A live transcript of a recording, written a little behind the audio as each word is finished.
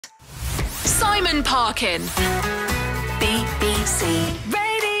Simon Parkin. BBC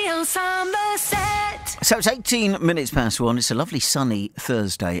Radio Somerset. So it's 18 minutes past 1. It's a lovely sunny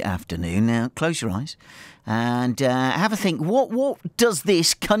Thursday afternoon. Now, close your eyes and have a think. What does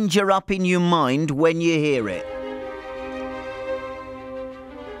this conjure up in your mind when you hear it?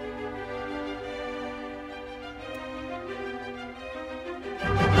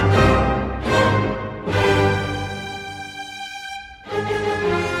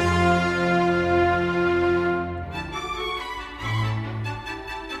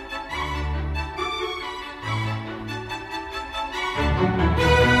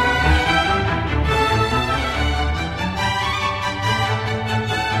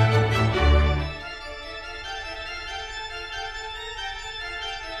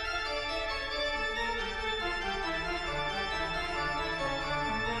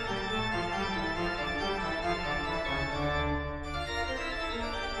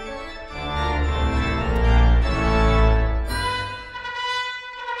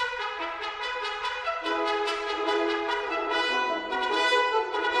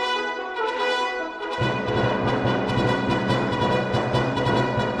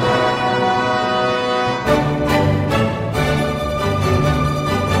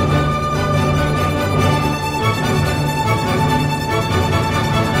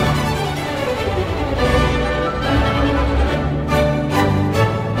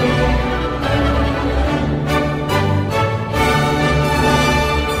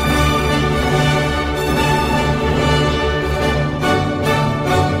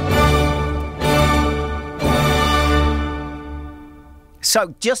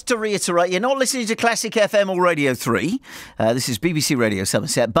 So, just to reiterate, you're not listening to Classic FM or Radio 3. This is BBC Radio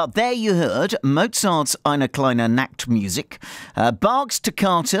Somerset. But there you heard Mozart's Eine kleine Nachtmusik, Bach's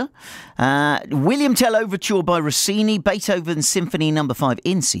Toccata, William Tell Overture by Rossini, Beethoven's Symphony No. 5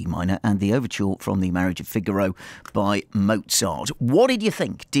 in C minor, and the Overture from The Marriage of Figaro by Mozart. What did you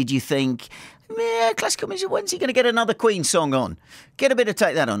think? Did you think, yeah, classical music, when's he going to get another Queen song on? Get a bit of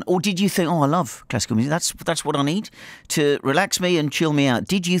take that on. Or did you think, oh, I love classical music, that's what I need to relax me and chill me out?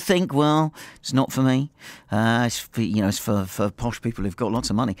 Did you think, well, it's not for me, it's for posh people who've got lots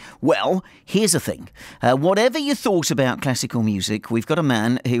of money? Well, here's the thing. Whatever you thought about classical music, we've got a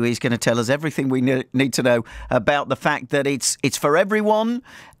man who is going to tell us everything we need to know about the fact that it's for everyone,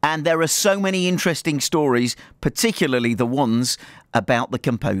 and there are so many interesting stories, particularly the ones about the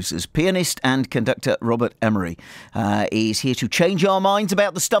composers. Pianist and conductor Robert Emery is here to change our minds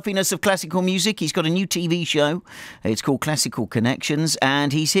about the stuffiness of classical music. He's got a new TV show. It's called Classical Connections,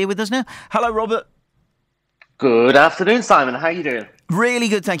 and he's here with us now. Hello, Robert. Good afternoon, Simon. How are you doing? Really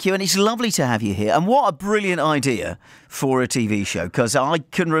good, thank you. And it's lovely to have you here. And what a brilliant idea for a TV show, because I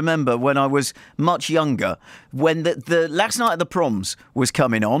can remember when I was much younger, when the Last Night at the Proms was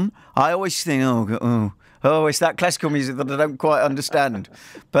coming on, I always think, oh, it's that classical music that I don't quite understand.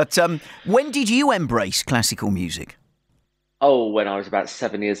 But when did you embrace classical music? Oh, when I was about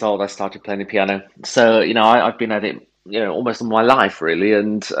 7 years old, I started playing the piano. So, I've been at it, almost all my life, really,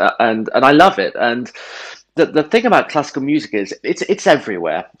 and I love it. And the thing about classical music is it's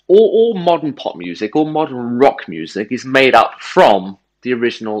everywhere. All modern pop music, all modern rock music is made up from the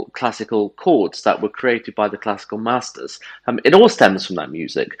original classical chords that were created by the classical masters. It all stems from that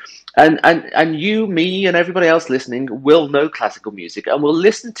music. And you, me, and everybody else listening will know classical music and will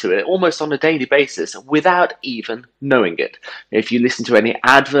listen to it almost on a daily basis without even knowing it. If you listen to any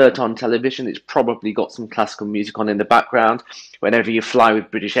advert on television, it's probably got some classical music on in the background. Whenever you fly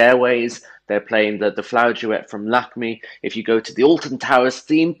with British Airways, they're playing the Flower Duet from Lakme. If you go to the Alton Towers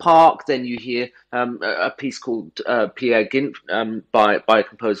theme park, then you hear a piece called Peer Gynt by a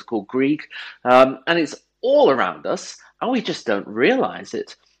composer called Grieg. And it's all around us, and we just don't realise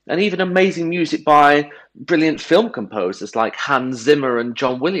it. And even amazing music by brilliant film composers like Hans Zimmer and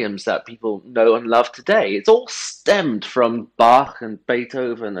John Williams that people know and love today. It's all stemmed from Bach and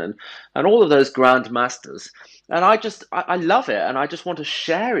Beethoven and all of those grand masters. And I love it, and I just want to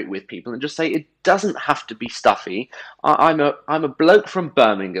share it with people and just say it doesn't have to be stuffy. I'm a bloke from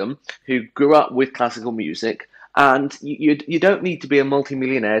Birmingham who grew up with classical music, and you don't need to be a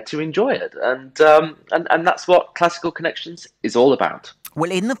multimillionaire to enjoy it. And that's what Classical Connections is all about.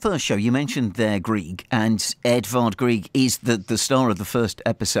 Well, in the first show, you mentioned there Grieg, and Edvard Grieg is the star of the first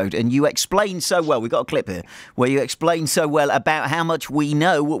episode, and you explain so well, we've got a clip here, where you explain so well about how much we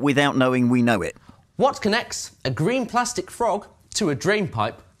know without knowing we know it. What connects a green plastic frog to a drain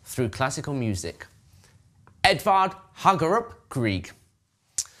pipe through classical music? Edvard Hagerup Grieg.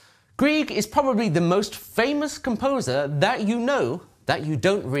 Grieg is probably the most famous composer that you know that you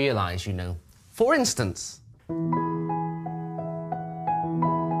don't realise you know. For instance...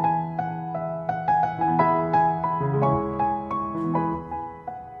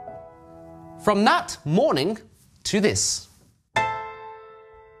 From that morning to this.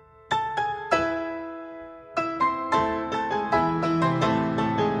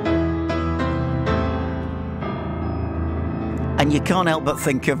 And you can't help but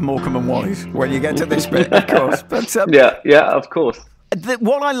think of Morecambe and Wise when you get to this bit, of course. But yeah, of course.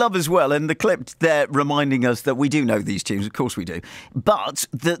 What I love as well, and the clip there reminding us that we do know these tunes, of course we do, but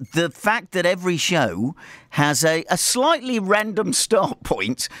the fact that every show has a slightly random start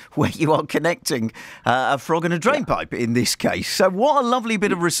point where you are connecting a frog and a drain pipe in this case. So what a lovely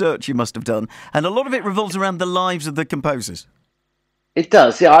bit of research you must have done. And a lot of it revolves around the lives of the composers. It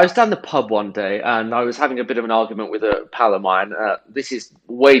does, yeah. I was down the pub one day and I was having a bit of an argument with a pal of mine. This is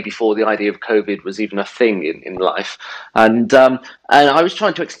way before the idea of COVID was even a thing in life. And I was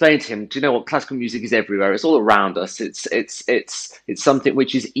trying to explain to him, do you know what, classical music is everywhere. It's all around us. It's something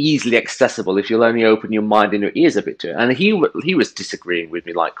which is easily accessible if you'll only open your mind and your ears a bit to it. And he was disagreeing with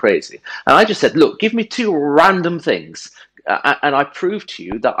me like crazy. And I just said, look, give me two random things and I prove to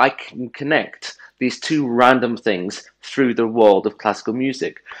you that I can connect these two random things through the world of classical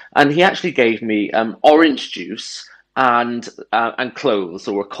music. And he actually gave me orange juice and clothes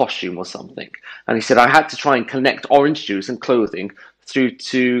or a costume or something. And he said I had to try and connect orange juice and clothing through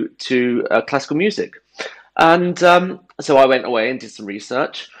to classical music. And so I went away and did some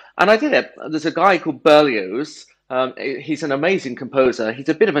research. And I did it. There's a guy called Berlioz. He's an amazing composer. He's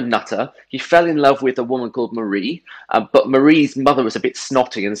a bit of a nutter. He fell in love with a woman called Marie, but Marie's mother was a bit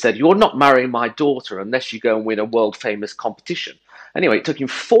snotty and said, "You're not marrying my daughter unless you go and win a world-famous competition." Anyway, it took him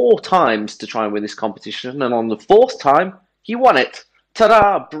 4 times to try and win this competition, and on the 4th time, he won it.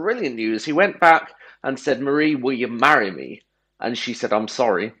 Ta-da! Brilliant news. He went back and said, "Marie, will you marry me?" And she said, "I'm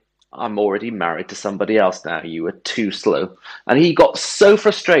sorry. I'm already married to somebody else now. You were too slow." And he got so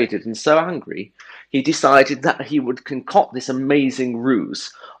frustrated and so angry, he decided that he would concoct this amazing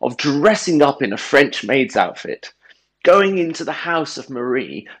ruse of dressing up in a French maid's outfit, going into the house of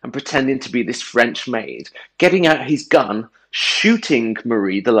Marie and pretending to be this French maid, getting out his gun, shooting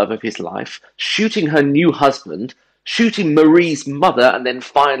Marie, the love of his life, shooting her new husband, shooting Marie's mother, and then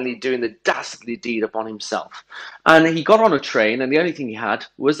finally doing the dastardly deed upon himself. And he got on a train, and the only thing he had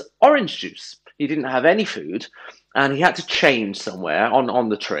was orange juice. He didn't have any food, and he had to change somewhere on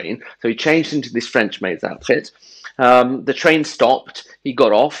the train. So he changed into this French maid's outfit. The train stopped. He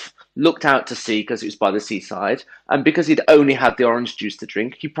got off, looked out to sea because it was by the seaside, and because he'd only had the orange juice to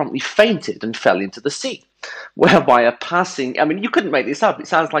drink, he promptly fainted and fell into the sea. Whereby a passing, I mean, you couldn't make this up. It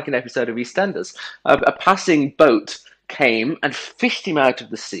sounds like an episode of EastEnders. A passing boat came and fished him out of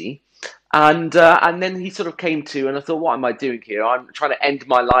the sea. And then he sort of came to, and I thought, what am I doing here? I'm trying to end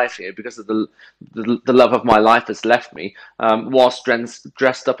my life here because of the love of my life has left me, whilst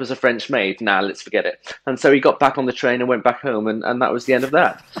dressed up as a French maid. Nah, let's forget it. And so he got back on the train and went back home, and that was the end of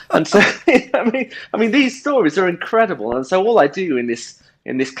that. And so, I mean, these stories are incredible. And so all I do in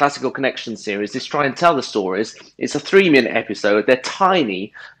this Classical Connection series is try and tell the stories. It's a 3-minute episode. They're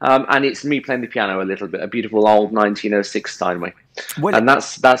tiny, and it's me playing the piano a little bit, a beautiful old 1906 Steinway. Well, and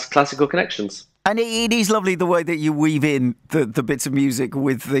that's Classical Connections. And it is lovely the way that you weave in the bits of music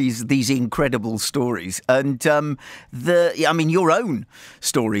with these incredible stories. And your own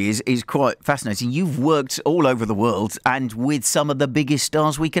story is quite fascinating. You've worked all over the world and with some of the biggest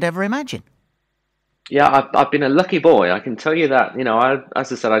stars we could ever imagine. Yeah, I've been a lucky boy. I can tell you that. You know,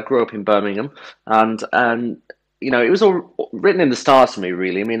 as I said, I grew up in Birmingham, and you know, it was all written in the stars for me,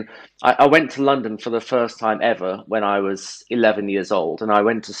 really. I mean, I went to London for the first time ever when I was 11 years old, and I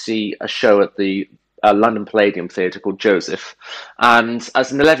went to see a show at the London Palladium Theatre called Joseph. And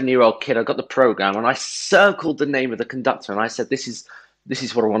as an 11-year-old kid, I got the programme, and I circled the name of the conductor, and I said, this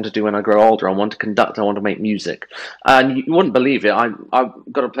is what I want to do when I grow older. I want to conduct. I want to make music. And you wouldn't believe it. I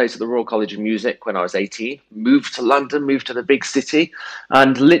got a place at the Royal College of Music when I was 18, moved to London, moved to the big city.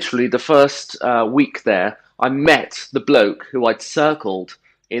 And literally the first week there, I met the bloke who I'd circled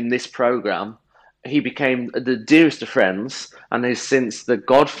in this program. He became the dearest of friends and is since the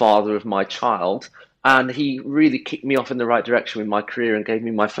godfather of my child. And he really kicked me off in the right direction with my career and gave me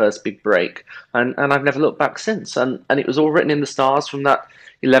my first big break. And I've never looked back since. And it was all written in the stars from that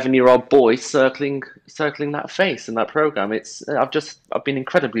 11-year-old boy circling that face in that program. I've been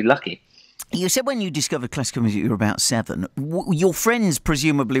incredibly lucky. You said when you discovered classical music you were about 7. Your friends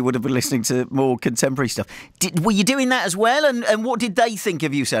presumably would have been listening to more contemporary stuff. Were you doing that as well? And what did they think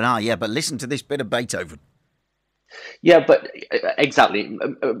of you saying, but listen to this bit of Beethoven? Yeah, but exactly.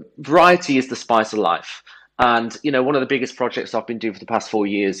 Variety is the spice of life. And, one of the biggest projects I've been doing for the past 4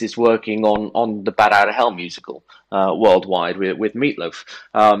 years is working on the Bat Out of Hell musical worldwide with Meatloaf.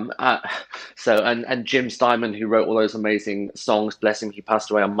 And Jim Steinman, who wrote all those amazing songs, bless him, he passed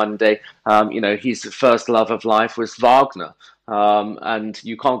away on Monday. His first love of life was Wagner. And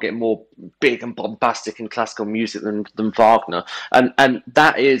you can't get more big and bombastic in classical music than Wagner. And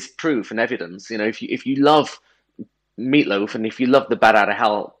that is proof and evidence. If you love Meatloaf and if you love the Bat Out of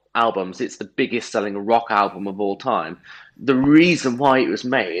Hell albums, it's the biggest selling rock album of all time. The reason why it was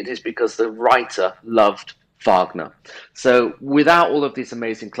made is because the writer loved Wagner. So without all of this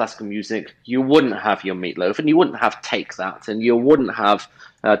amazing classical music, you wouldn't have your Meatloaf, and you wouldn't have Take That, and you wouldn't have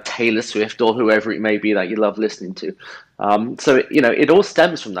Taylor Swift or whoever it may be that you love listening to. So it all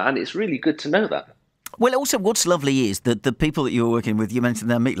stems from that, and it's really good to know that. Well, also, what's lovely is that the people that you're working with, you mentioned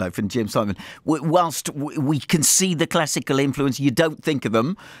there Meatloaf and Jim Simon, whilst we can see the classical influence, you don't think of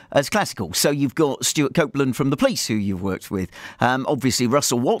them as classical. So you've got Stuart Copeland from The Police, who you've worked with. Obviously,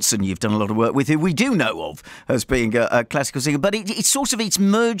 Russell Watson, you've done a lot of work with, who we do know of as being a classical singer. But it's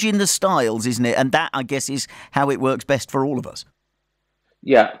merging the styles, isn't it? And that, I guess, is how it works best for all of us.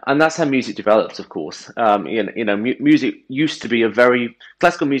 Yeah, and that's how music develops, of course. Music used to be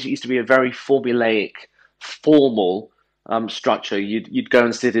classical music used to be a very formulaic, formal structure. You'd go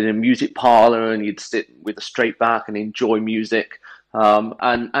and sit in a music parlor and you'd sit with a straight back and enjoy music.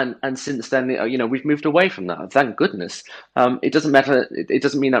 And since then, we've moved away from that. Thank goodness. It doesn't matter. It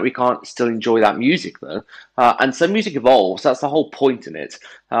doesn't mean that we can't still enjoy that music, though. And so music evolves. That's the whole point in it.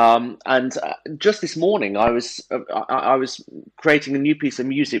 And just this morning, I was creating a new piece of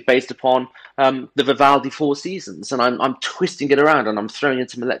music based upon the Vivaldi Four Seasons, and I'm twisting it around and I'm throwing in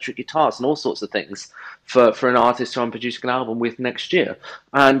some electric guitars and all sorts of things for an artist who I'm producing an album with next year.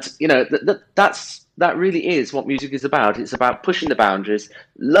 And that really is what music is about. It's about pushing the boundaries,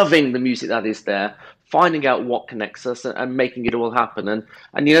 loving the music that is there, finding out what connects us, and making it all happen.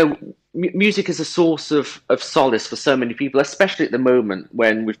 And music is a source of solace for so many people, especially at the moment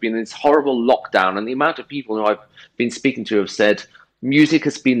when we've been in this horrible lockdown. And the amount of people who I've been speaking to have said music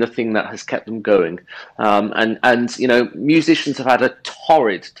has been the thing that has kept them going. Musicians have had a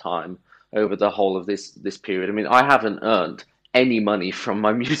torrid time over the whole of this period. I mean, I haven't earned any money from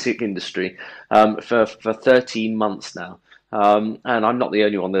my music industry for 13 months now. And I'm not the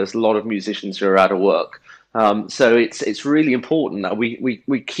only one. There's a lot of musicians who are out of work. So it's really important that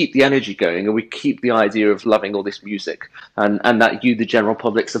we keep the energy going and we keep the idea of loving all this music, and that you, the general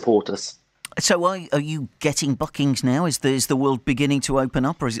public, support us. So are you getting bookings now? Is the world beginning to open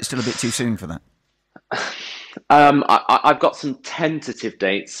up, or is it still a bit too soon for that? I've got some tentative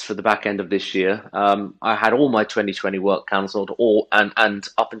dates for the back end of this year. I had all my 2020 work cancelled, and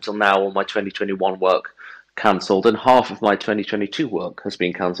up until now, all my 2021 work cancelled, and half of my 2022 work has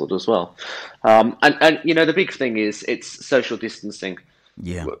been cancelled as well. And the big thing is it's social distancing.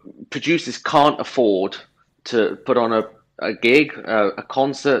 Yeah, producers can't afford to put on a gig, a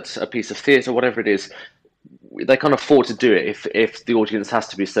concert, a piece of theatre, whatever it is. They can't afford to do it if the audience has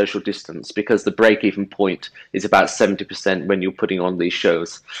to be social distance, because the break-even point is about 70% when you're putting on these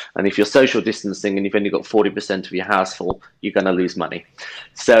shows. And if you're social distancing and you've only got 40% of your house full, you're going to lose money.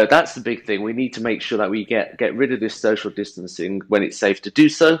 So that's the big thing. We need to make sure that we get rid of this social distancing when it's safe to do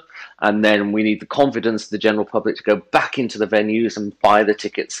so. And then we need the confidence of the general public to go back into the venues and buy the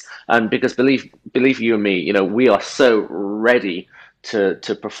tickets. And because believe you and me, we are so ready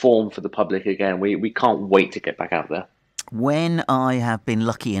to perform for the public again. We can't wait to get back out there. When I have been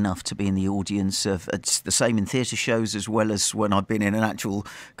lucky enough to be in the audience of, it's the same in theatre shows as well as when I've been in an actual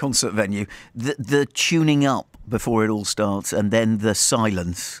concert venue, the tuning up before it all starts and then the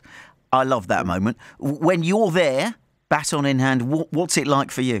silence. I love that moment. When you're there, baton in hand, what's it like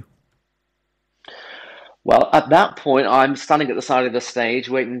for you? Well, at that point, I'm standing at the side of the stage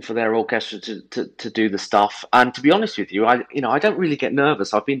waiting for their orchestra to do the stuff. And to be honest with you, I don't really get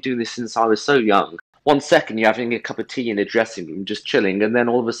nervous. I've been doing this since I was so young. 1 second you're having a cup of tea in a dressing room, just chilling, and then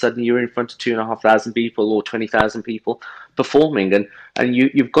all of a sudden you're in front of 2,500 people or 20,000 people performing, and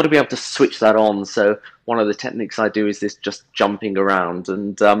you've got to be able to switch that on. So one of the techniques I do is this just jumping around,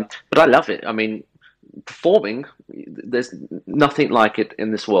 and but I love it. I mean, performing, there's nothing like it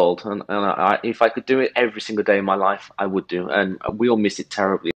in this world, and if I could do it every single day of my life, I would do, and we all miss it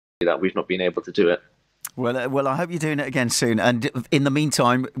terribly that we've not been able to do it. Well, I hope you're doing it again soon. And in the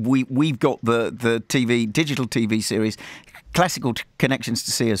meantime, we've got the digital TV series, Classical Connections,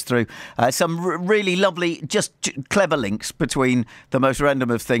 to see us through. Some really lovely, just clever links between the most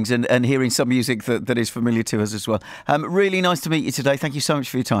random of things and hearing some music that is familiar to us as well. Really nice to meet you today. Thank you so much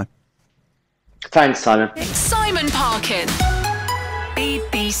for your time. Thanks, Simon. Simon Parkin.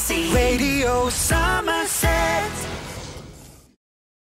 BBC BBC Radio Somerset.